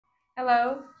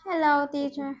Hello. Hello,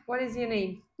 teacher. What is your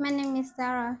name? My name is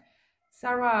Sarah.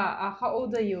 Sarah, how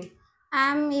old are you?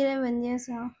 I'm 11 years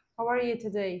old. How are you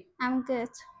today? I'm good.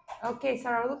 Okay,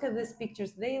 Sarah, look at these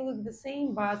pictures. They look the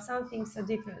same, but some things are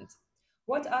different.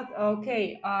 What are,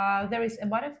 okay, there is a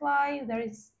butterfly,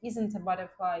 isn't a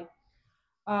butterfly.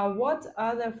 What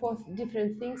other four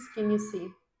different things can you see?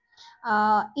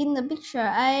 In the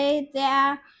picture A,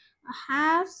 there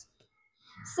have 6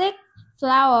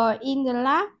 flowers in the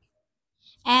lab,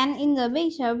 and in the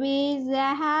picture B,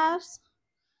 there have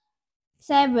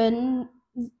 7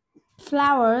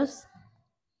 flowers.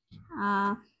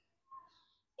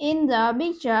 In the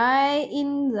picture A,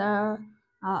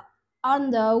 on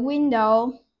the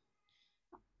window,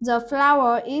 the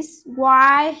flower is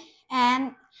white,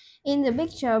 and in the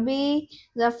picture B,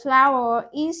 the flower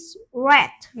is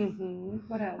red.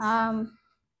 What else?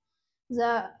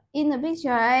 In the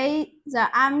picture A, the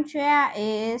armchair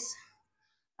is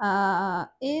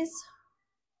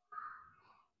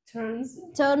Turns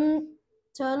turn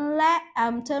left,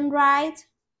 turn right,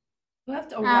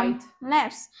 left or right?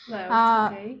 left,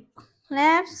 Okay.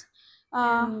 left.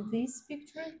 And this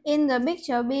picture? In the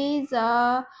picture B,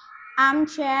 the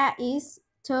armchair is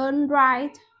turn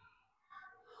right.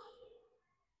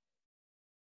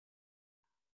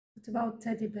 What about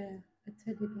teddy bear? A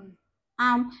teddy bear.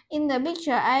 In the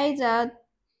picture A, the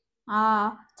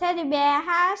teddy bear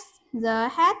has the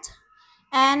head,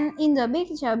 and in the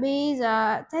picture B,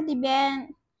 the teddy bear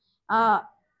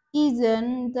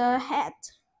isn't the head.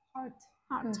 Heart.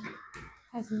 Heart.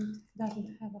 Doesn't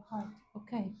have a heart.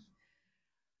 Okay.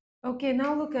 Okay,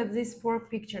 now look at these 4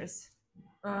 pictures.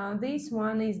 This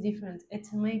one is different. A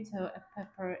tomato, a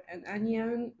pepper, an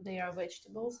onion. They are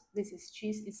vegetables. This is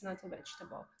cheese. It's not a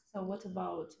vegetable. So what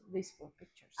about these 4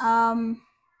 pictures?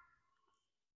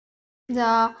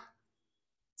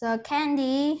 The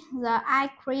candy, the ice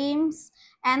creams,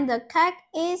 and the cake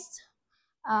is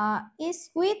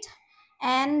sweet,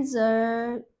 and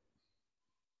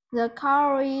the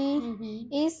curry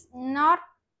is not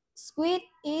sweet.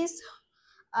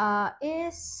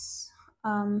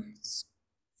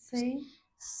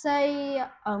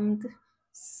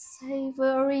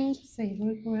 Savory.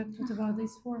 Savory, correct. What about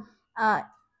this 4?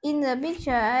 In the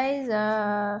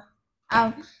picture,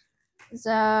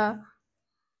 the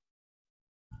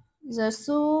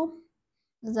shoe,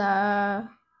 the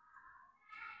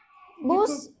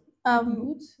boots,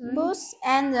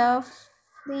 and the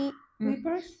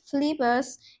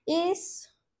flippers is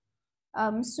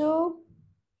shoe,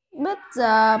 but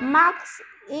the marks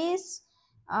is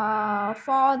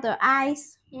for the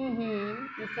eyes.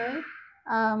 Okay.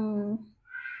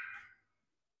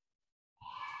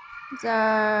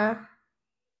 The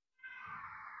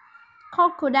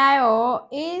crocodile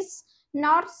is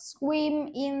not swim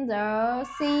in the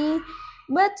sea,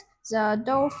 but the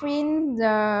dolphin,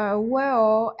 the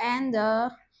whale, and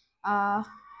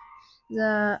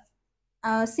the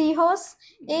seahorse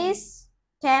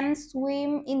can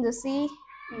swim in the sea.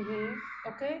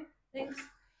 Okay, thanks.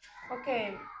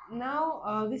 Okay,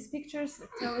 now these pictures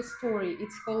tell a story.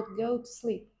 It's called Go to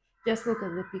Sleep. Just look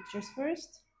at the pictures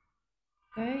first.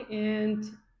 Okay, and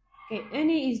okay,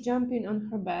 Annie is jumping on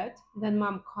her bed. Then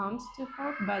mom comes to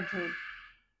her bedroom.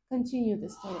 Continue the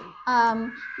story.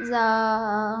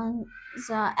 The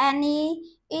Annie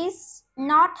is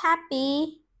not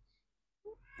happy,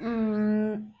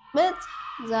 but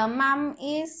the mom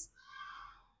is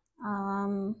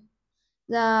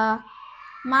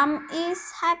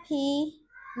happy.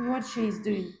 What she is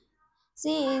doing?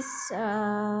 She is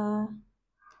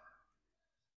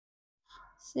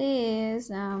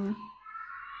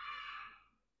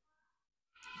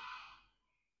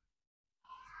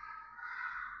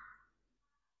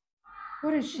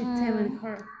What is she telling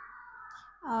her?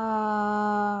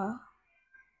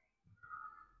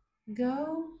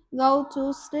 Go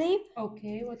to sleep.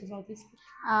 Okay, what about this?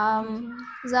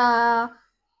 The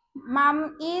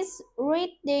mom is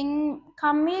reading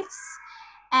comics,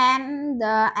 and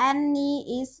the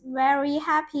Annie is very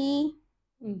happy.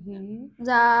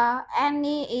 The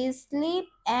Annie is sleep,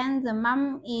 and the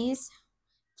mom is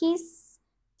kiss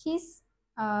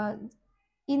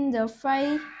in the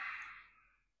face.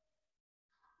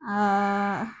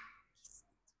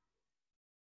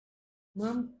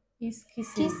 Mom is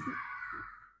kissing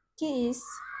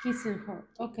her.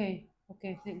 Okay,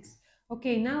 thanks.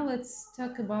 Okay, now let's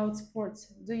talk about sports.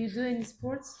 Do you do any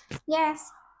sports?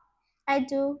 Yes, I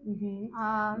do.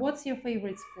 What's your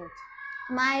favorite sport?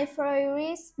 My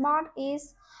favorite sport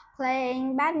is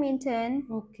playing badminton.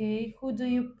 Okay, who do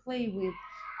you play with?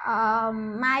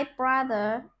 My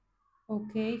brother.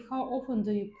 Okay, how often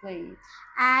do you play it?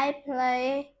 I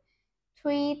play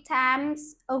 3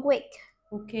 times a week.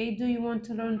 Okay, do you want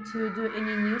to learn to do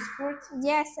any new sport?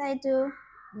 Yes, I do.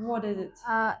 What is it?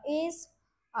 It's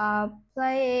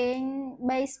playing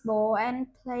baseball and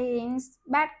playing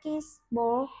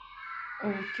basketball.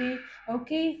 Okay,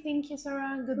 okay, thank you,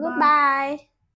 Sarah. Goodbye. Goodbye.